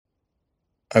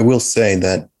I will say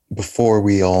that before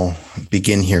we all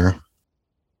begin here,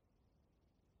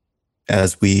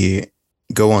 as we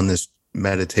go on this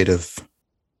meditative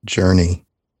journey,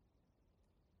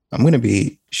 I'm going to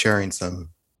be sharing some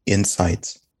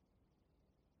insights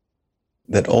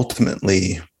that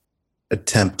ultimately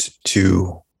attempt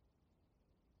to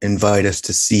invite us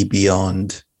to see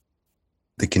beyond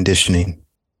the conditioning,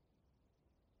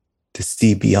 to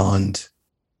see beyond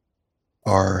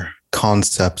our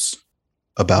concepts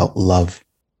about love,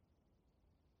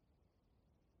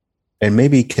 and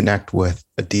maybe connect with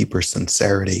a deeper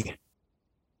sincerity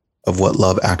of what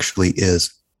love actually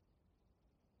is.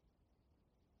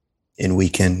 And we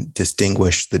can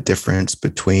distinguish the difference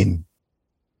between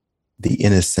the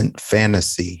innocent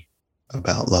fantasy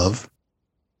about love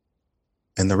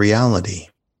and the reality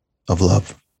of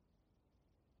love.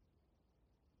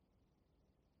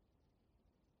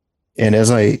 And as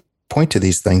I point to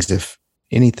these things, if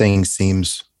anything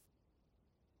seems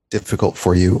difficult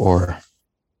for you or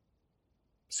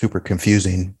super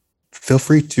confusing, feel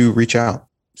free to reach out,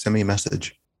 send me a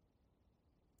message.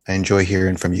 I enjoy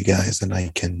hearing from you guys, and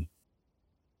I can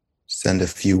send a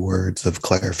few words of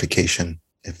clarification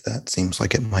if that seems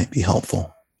like it might be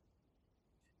helpful.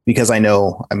 Because I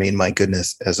know, my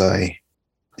goodness, as I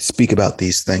speak about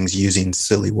these things using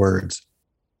silly words,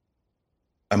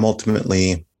 I'm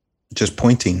ultimately just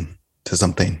pointing to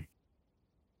something.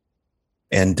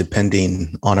 And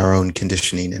depending on our own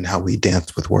conditioning and how we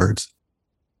dance with words,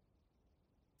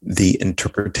 the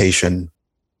interpretation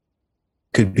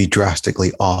could be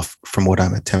drastically off from what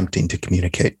I'm attempting to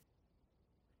communicate.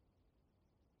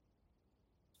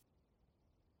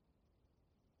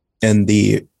 And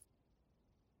the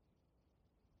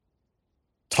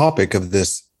topic of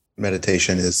this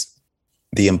meditation is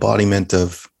the embodiment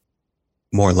of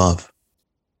more love.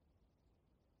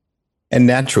 And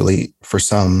naturally, for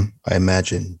some, I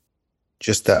imagine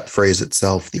just that phrase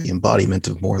itself, the embodiment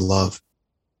of more love,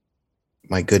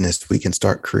 my goodness, we can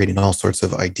start creating all sorts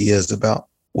of ideas about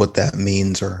what that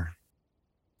means or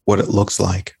what it looks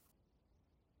like.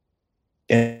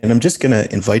 And I'm just going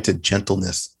to invite a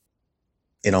gentleness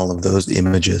in all of those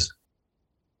images.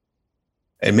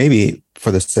 And maybe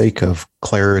for the sake of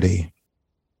clarity,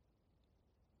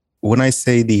 when I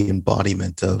say the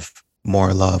embodiment of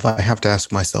more love, I have to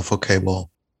ask myself, okay,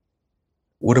 well,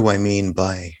 what do I mean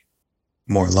by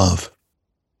more love?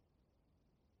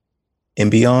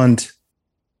 And beyond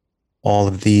all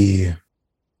of the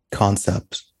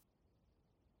concepts,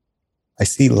 I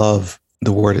see love,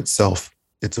 the word itself,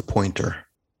 it's a pointer.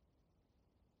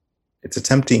 It's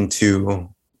attempting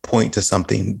to point to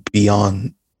something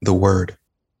beyond the word.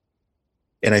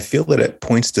 And I feel that it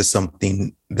points to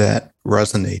something that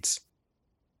resonates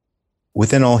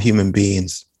within all human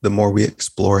beings the more we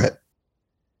explore it.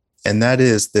 And that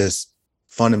is this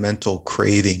fundamental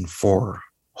craving for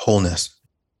wholeness,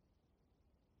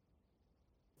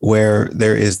 where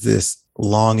there is this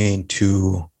longing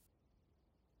to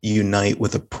unite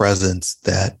with a presence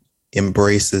that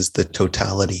embraces the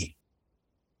totality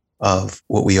of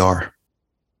what we are.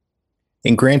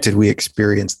 And granted, we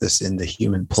experience this in the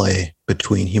human play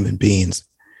between human beings,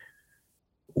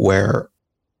 where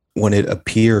when it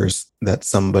appears that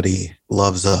somebody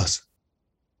loves us,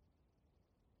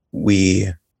 we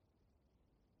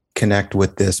connect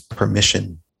with this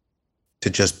permission to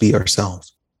just be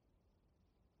ourselves.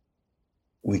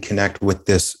 We connect with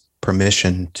this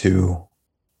permission to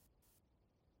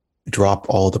drop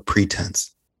all the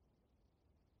pretense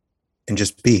and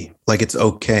just be. Like, it's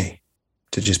okay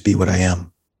to just be what I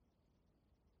am.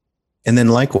 And then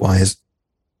likewise,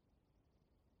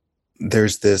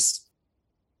 there's this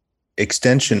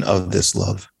extension of this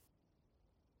love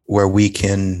where we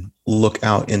can look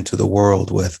out into the world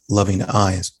with loving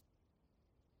eyes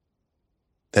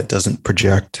that doesn't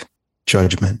project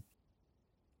judgment,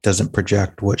 doesn't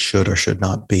project what should or should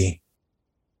not be,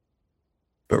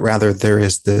 but rather there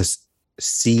is this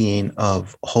seeing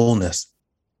of wholeness,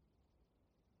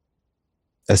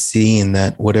 a seeing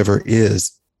that whatever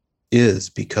is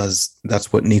because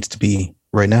that's what needs to be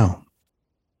right now.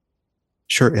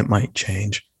 Sure, it might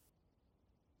change.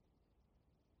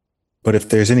 But if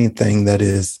there's anything that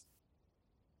is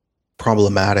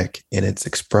problematic in its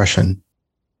expression,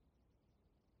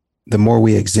 the more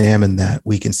we examine that,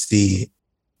 we can see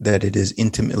that it is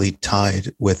intimately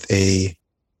tied with a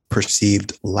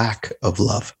perceived lack of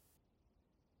love.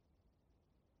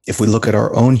 If we look at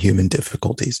our own human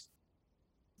difficulties,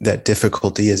 that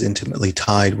difficulty is intimately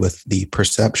tied with the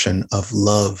perception of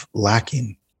love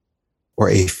lacking or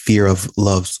a fear of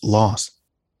love's loss.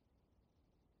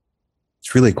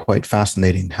 It's really quite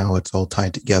fascinating how it's all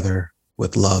tied together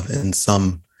with love in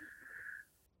some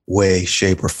way,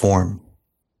 shape, or form.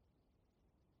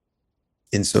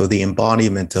 And so the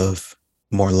embodiment of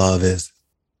more love is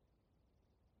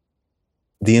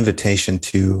the invitation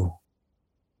to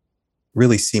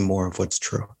really see more of what's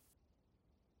true,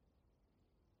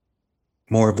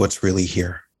 more of what's really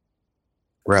here,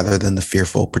 rather than the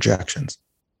fearful projections.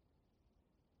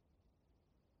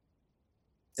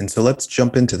 And so let's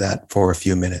jump into that for a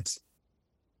few minutes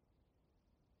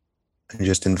and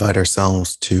just invite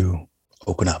ourselves to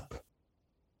open up.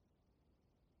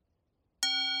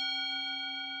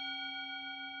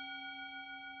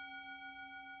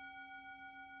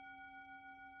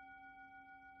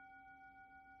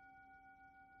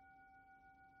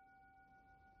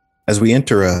 As we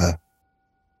enter a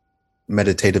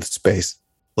meditative space,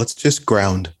 let's just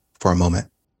ground for a moment.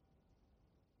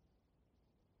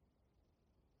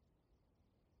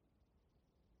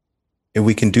 And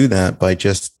we can do that by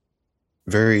just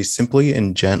very simply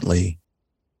and gently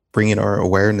bringing our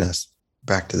awareness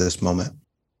back to this moment.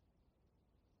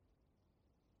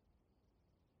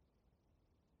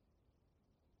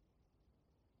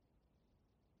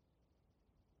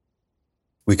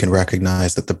 We can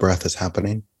recognize that the breath is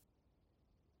happening.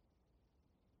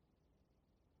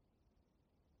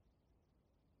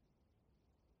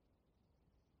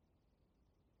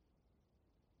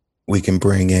 We can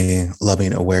bring a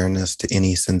loving awareness to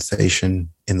any sensation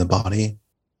in the body.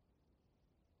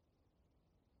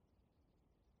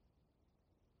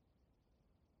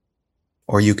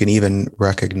 Or you can even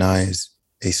recognize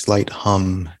a slight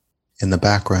hum in the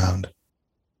background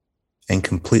and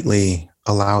completely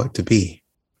allow it to be.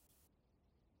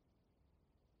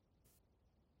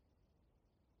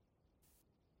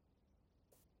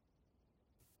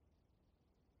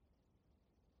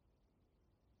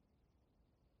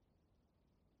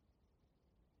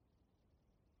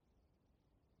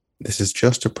 This is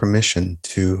just a permission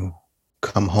to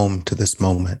come home to this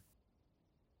moment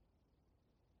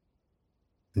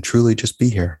and truly just be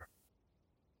here.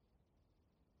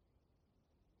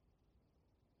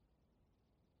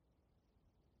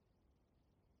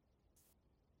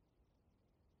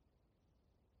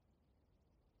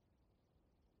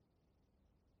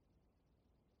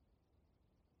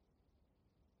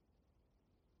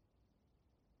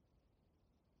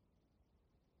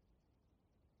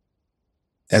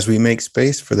 As we make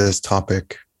space for this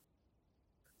topic,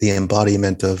 the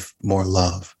embodiment of more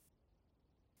love,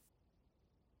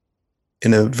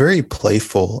 in a very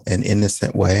playful and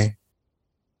innocent way,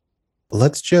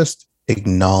 let's just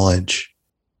acknowledge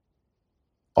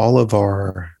all of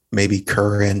our maybe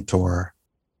current or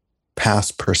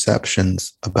past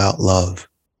perceptions about love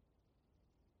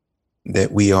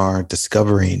that we are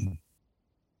discovering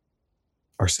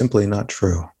are simply not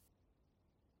true.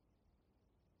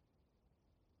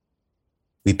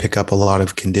 We pick up a lot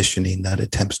of conditioning that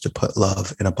attempts to put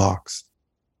love in a box.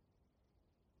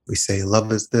 We say,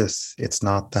 love is this, it's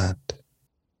not that.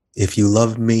 If you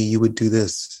loved me, you would do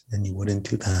this, and you wouldn't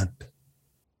do that.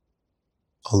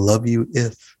 I'll love you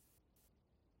if.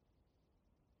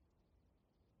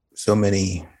 So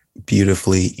many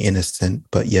beautifully innocent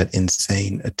but yet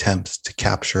insane attempts to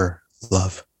capture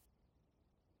love.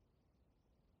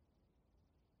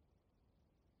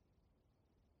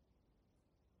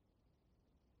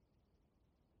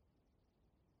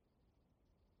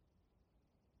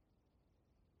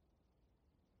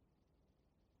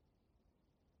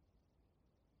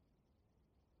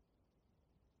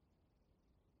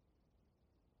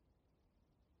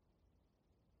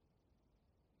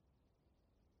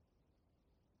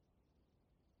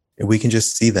 And we can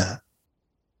just see that.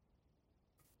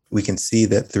 We can see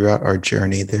that throughout our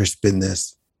journey, there's been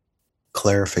this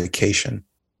clarification,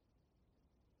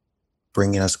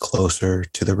 bringing us closer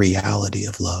to the reality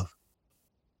of love,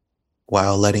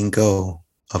 while letting go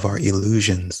of our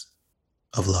illusions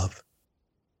of love.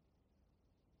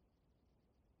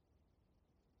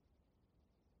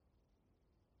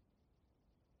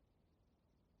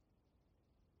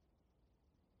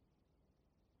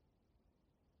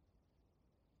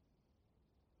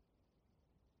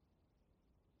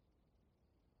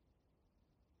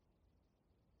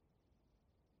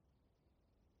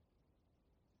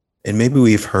 And maybe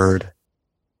we've heard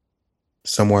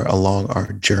somewhere along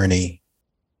our journey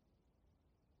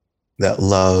that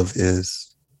love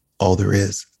is all there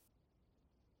is.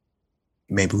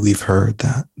 Maybe we've heard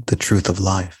that the truth of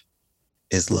life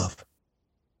is love.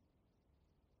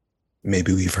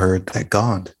 Maybe we've heard that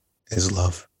God is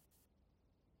love.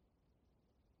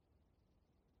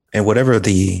 And whatever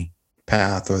the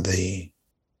path or the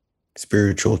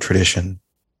spiritual tradition,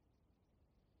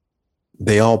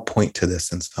 they all point to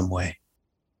this in some way.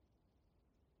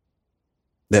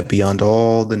 that beyond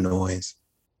all the noise,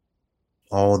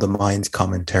 all the mind's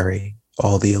commentary,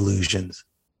 all the illusions,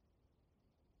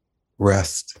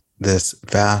 rests this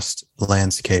vast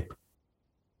landscape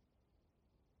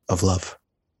of love.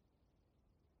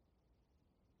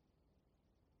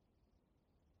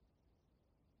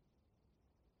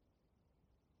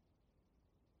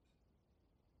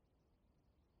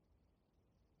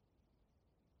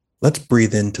 Let's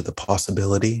breathe into the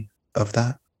possibility of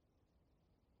that.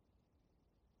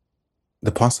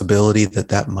 The possibility that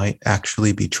that might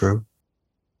actually be true.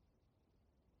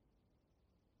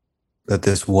 That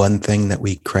this one thing that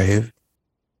we crave,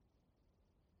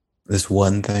 this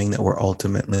one thing that we're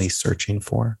ultimately searching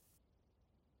for,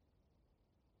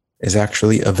 is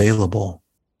actually available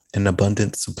in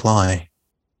abundant supply.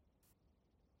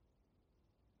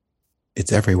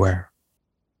 It's everywhere.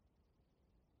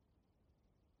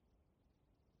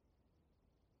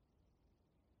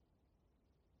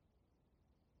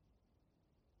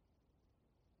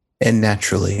 And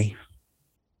naturally,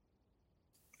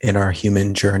 in our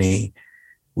human journey,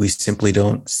 we simply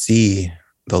don't see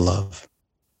the love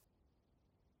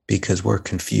because we're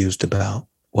confused about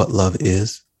what love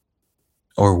is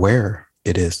or where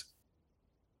it is.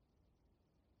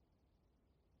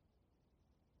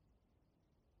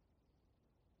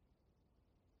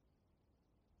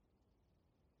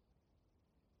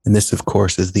 And this, of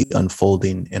course, is the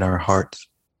unfolding in our hearts.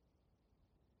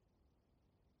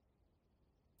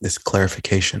 This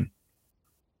clarification,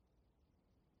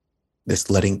 this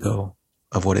letting go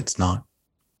of what it's not,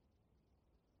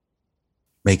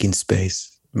 making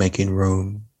space, making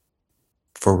room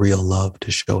for real love to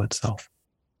show itself.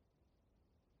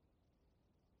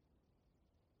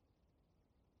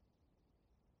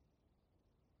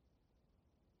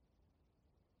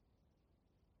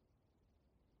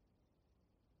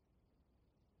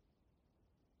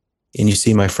 And you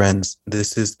see, my friends,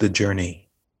 this is the journey.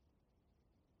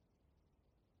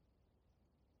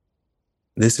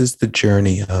 This is the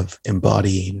journey of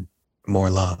embodying more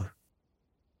love.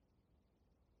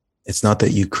 It's not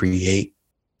that you create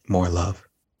more love.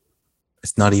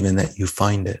 It's not even that you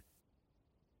find it.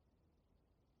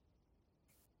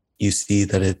 You see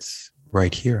that it's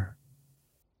right here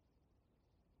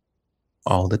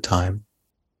all the time,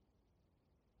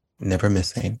 never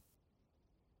missing.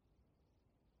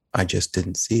 I just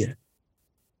didn't see it.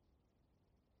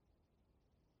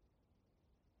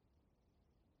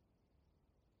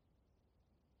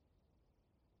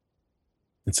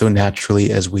 And so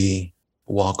naturally, as we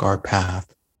walk our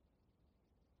path,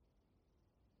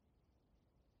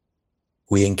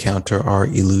 we encounter our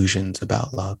illusions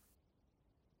about love.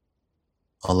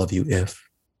 I'll love you if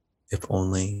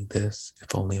only this,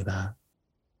 if only that.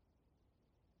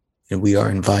 And we are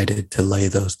invited to lay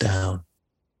those down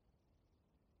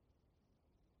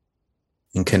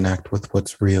and connect with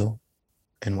what's real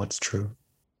and what's true.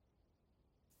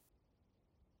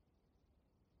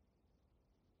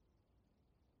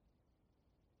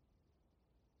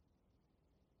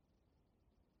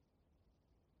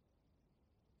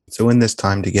 So in this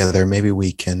time together, maybe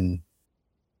we can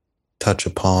touch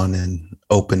upon an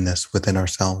openness within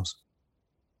ourselves.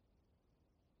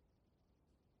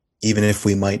 Even if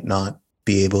we might not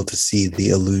be able to see the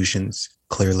illusions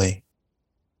clearly,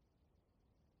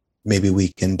 maybe we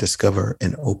can discover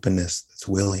an openness that's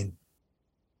willing,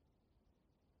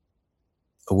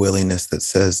 a willingness that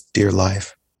says, dear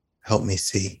life, help me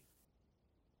see.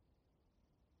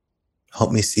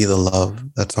 Help me see the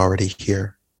love that's already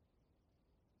here.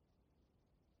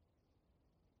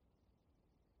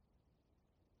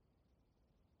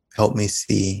 Help me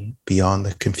see beyond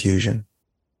the confusion.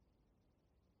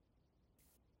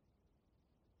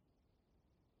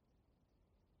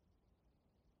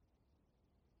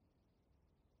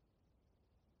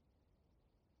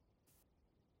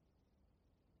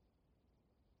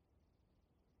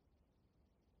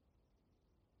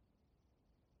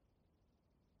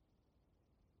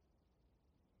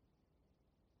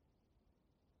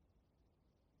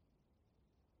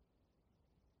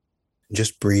 And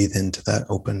just breathe into that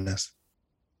openness.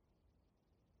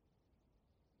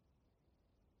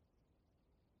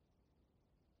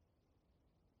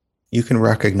 You can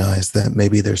recognize that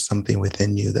maybe there's something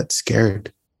within you that's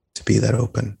scared to be that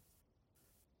open,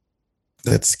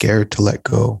 that's scared to let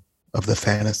go of the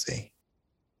fantasy.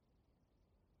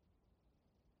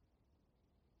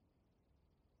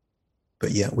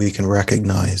 But yet we can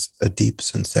recognize a deep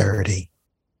sincerity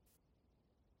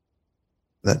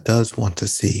that does want to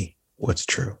see what's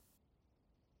true.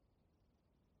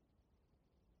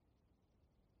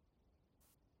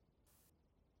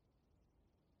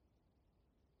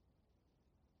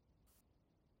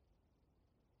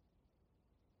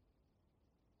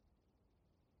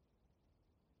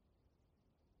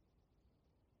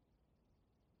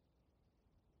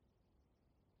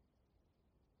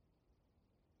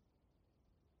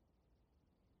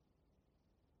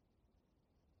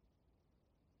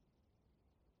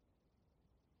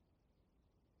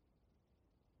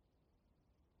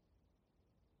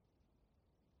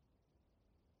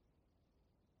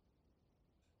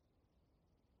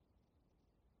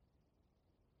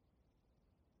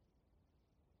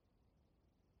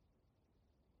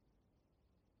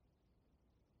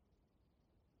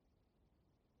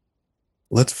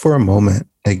 let's for a moment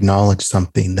acknowledge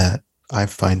something that I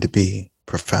find to be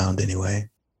profound anyway.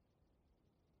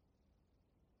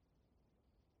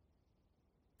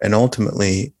 And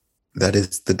ultimately, that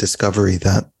is the discovery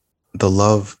that the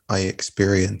love I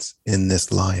experience in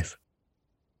this life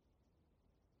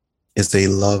is a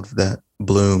love that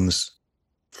blooms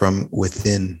from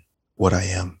within what I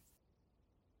am.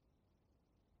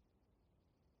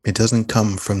 It doesn't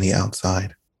come from the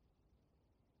outside.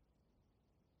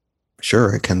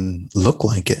 Sure, it can look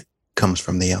like it comes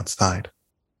from the outside.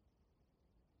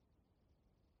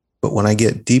 But when I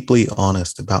get deeply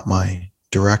honest about my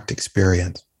direct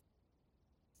experience,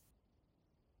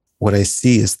 what I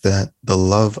see is that the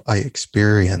love I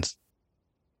experience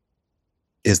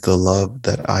is the love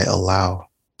that I allow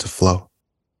to flow,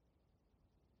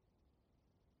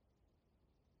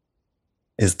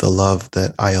 is the love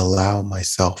that I allow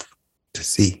myself to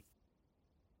see.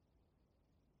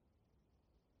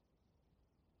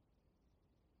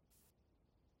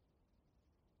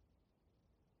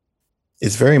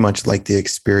 It's very much like the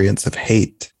experience of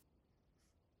hate,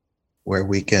 where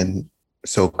we can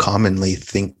so commonly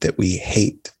think that we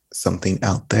hate something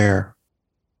out there,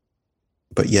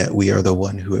 but yet we are the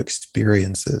one who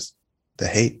experiences the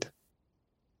hate.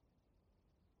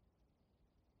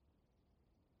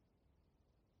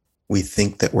 We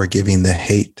think that we're giving the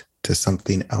hate to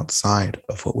something outside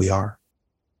of what we are,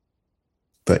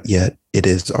 but yet it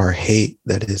is our hate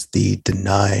that is the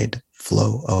denied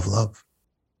flow of love.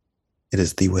 It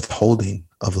is the withholding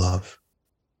of love.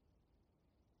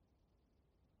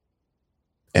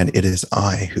 And it is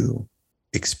I who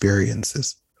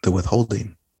experiences the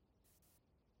withholding.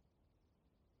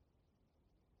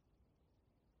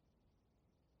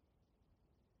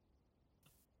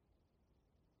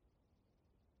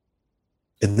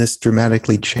 And this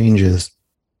dramatically changes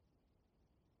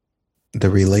the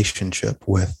relationship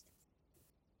with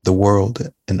the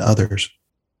world and others.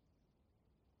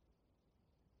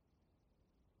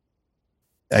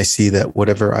 I see that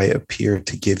whatever I appear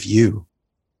to give you,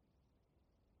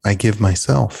 I give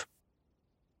myself.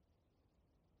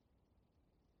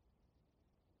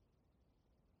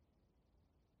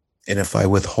 And if I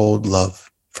withhold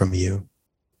love from you,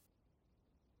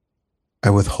 I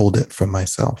withhold it from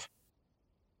myself.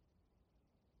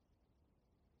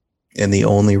 And the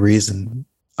only reason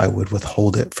I would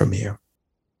withhold it from you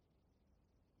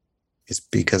is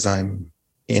because I'm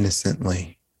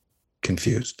innocently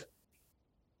confused.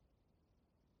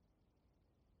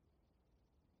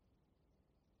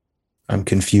 I'm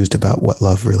confused about what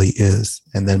love really is.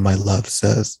 And then my love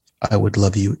says, I would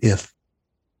love you if.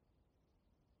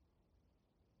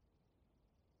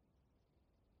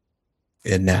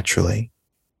 And naturally,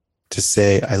 to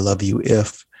say I love you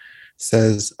if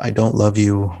says I don't love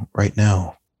you right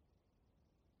now.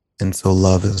 And so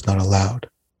love is not allowed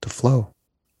to flow.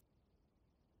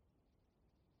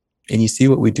 And you see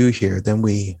what we do here? Then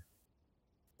we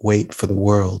wait for the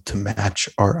world to match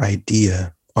our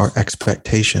idea, our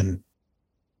expectation.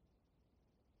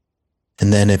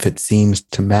 And then if it seems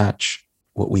to match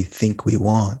what we think we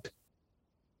want,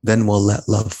 then we'll let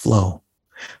love flow,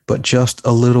 but just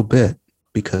a little bit,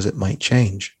 because it might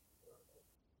change.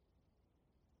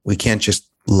 We can't just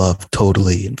love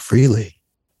totally and freely.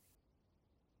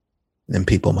 Then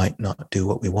people might not do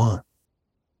what we want.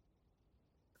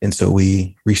 And so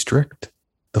we restrict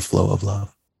the flow of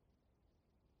love,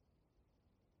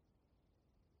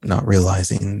 not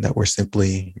realizing that we're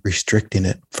simply restricting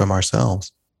it from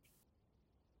ourselves.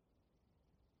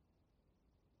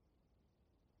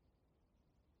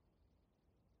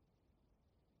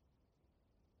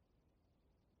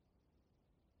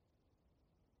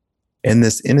 And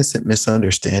this innocent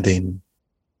misunderstanding,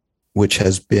 which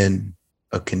has been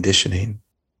a conditioning,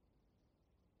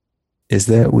 is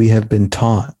that we have been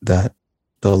taught that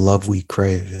the love we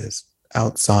crave is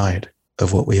outside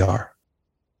of what we are.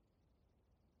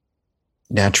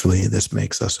 Naturally, this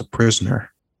makes us a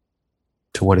prisoner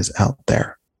to what is out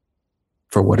there,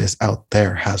 for what is out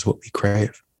there has what we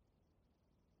crave.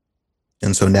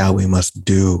 And so now we must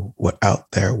do what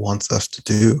out there wants us to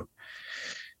do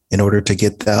in order to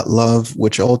get that love,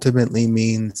 which ultimately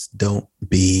means don't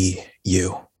be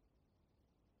you.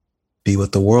 Be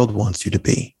what the world wants you to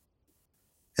be,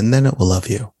 and then it will love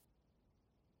you.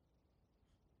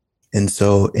 And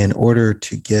so in order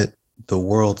to get the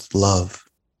world's love,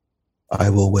 I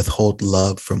will withhold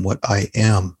love from what I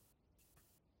am.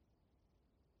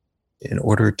 In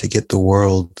order to get the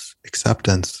world's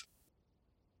acceptance,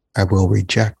 I will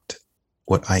reject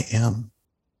what I am.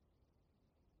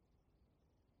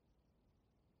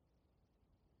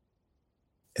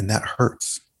 And that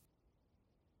hurts.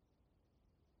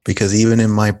 Because even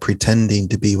in my pretending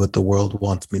to be what the world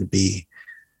wants me to be,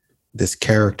 this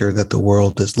character that the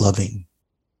world is loving,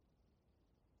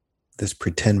 this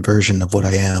pretend version of what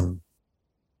I am,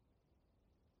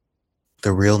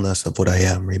 the realness of what I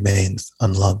am remains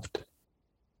unloved,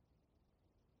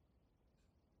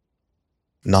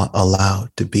 not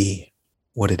allowed to be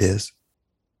what it is,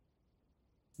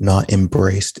 not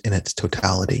embraced in its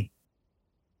totality.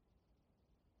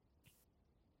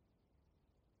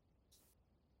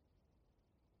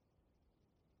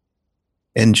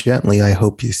 And gently, I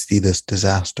hope you see this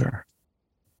disaster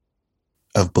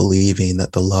of believing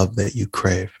that the love that you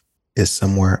crave is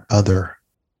somewhere other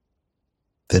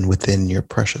than within your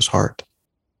precious heart.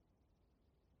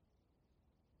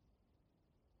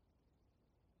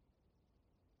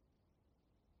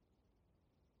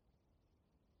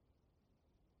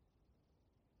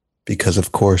 Because,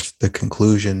 of course, the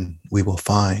conclusion we will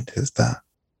find is that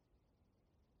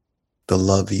the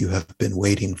love you have been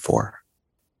waiting for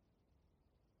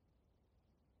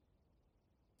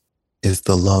is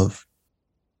the love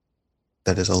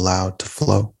that is allowed to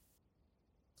flow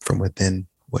from within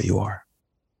what you are.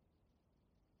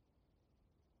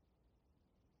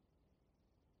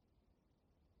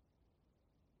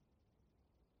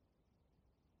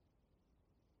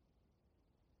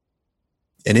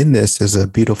 And in this is a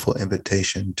beautiful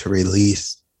invitation to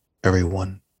release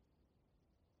everyone,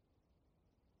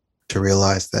 to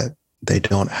realize that they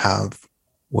don't have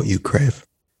what you crave.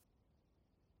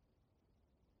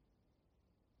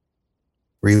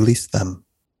 Release them.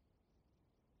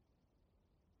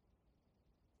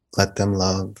 Let them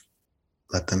love.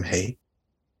 Let them hate.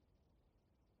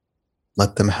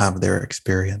 Let them have their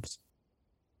experience.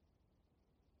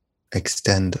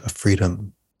 Extend a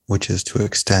freedom, which is to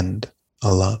extend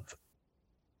a love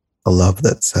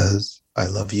that says, I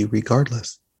love you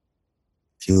regardless.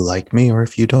 If you like me or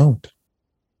if you don't,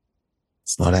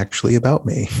 it's not actually about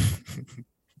me.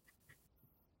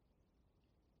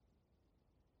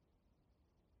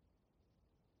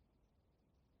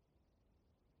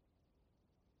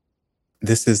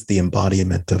 This is the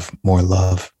embodiment of more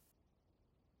love.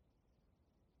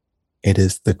 It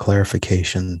is the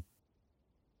clarification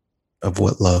of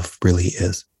what love really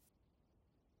is.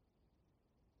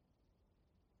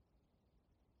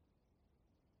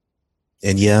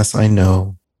 And yes, I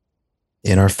know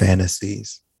in our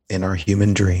fantasies, in our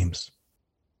human dreams,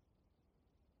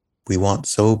 we want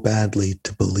so badly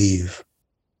to believe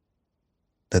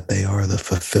that they are the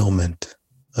fulfillment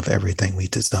of everything we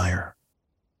desire.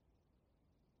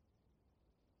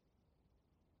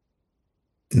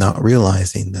 Not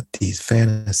realizing that these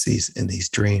fantasies and these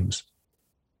dreams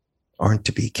aren't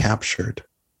to be captured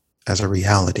as a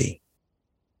reality.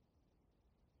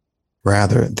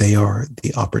 Rather, they are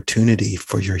the opportunity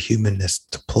for your humanness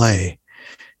to play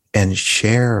and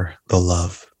share the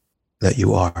love that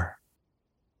you are.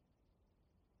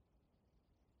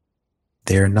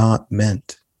 They are not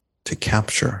meant to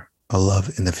capture a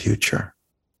love in the future.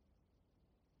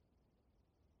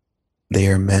 They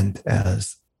are meant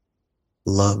as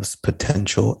love's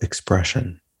potential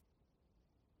expression.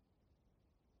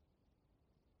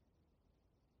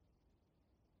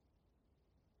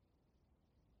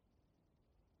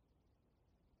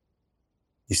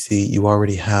 You see, you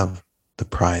already have the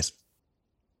prize.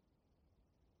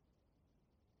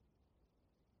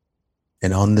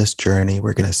 And on this journey,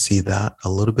 we're going to see that a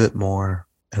little bit more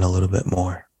and a little bit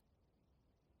more.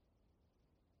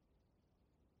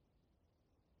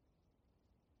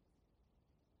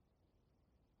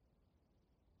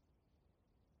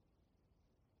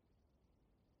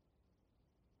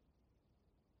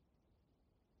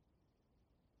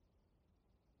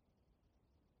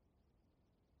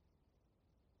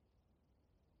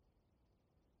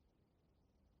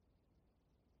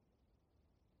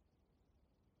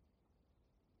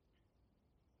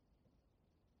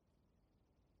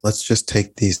 Let's just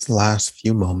take these last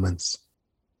few moments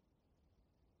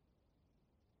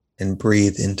and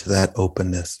breathe into that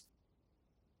openness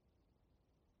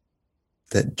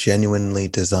that genuinely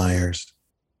desires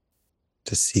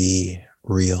to see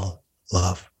real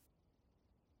love,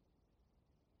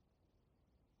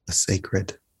 a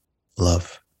sacred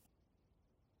love,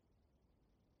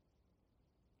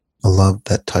 a love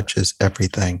that touches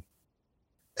everything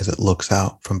as it looks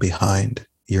out from behind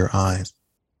your eyes.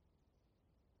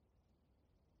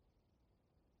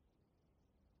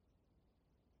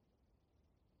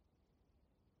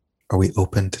 Are we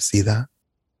open to see that?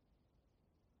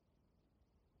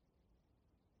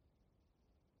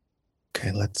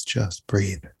 Okay, let's just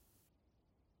breathe.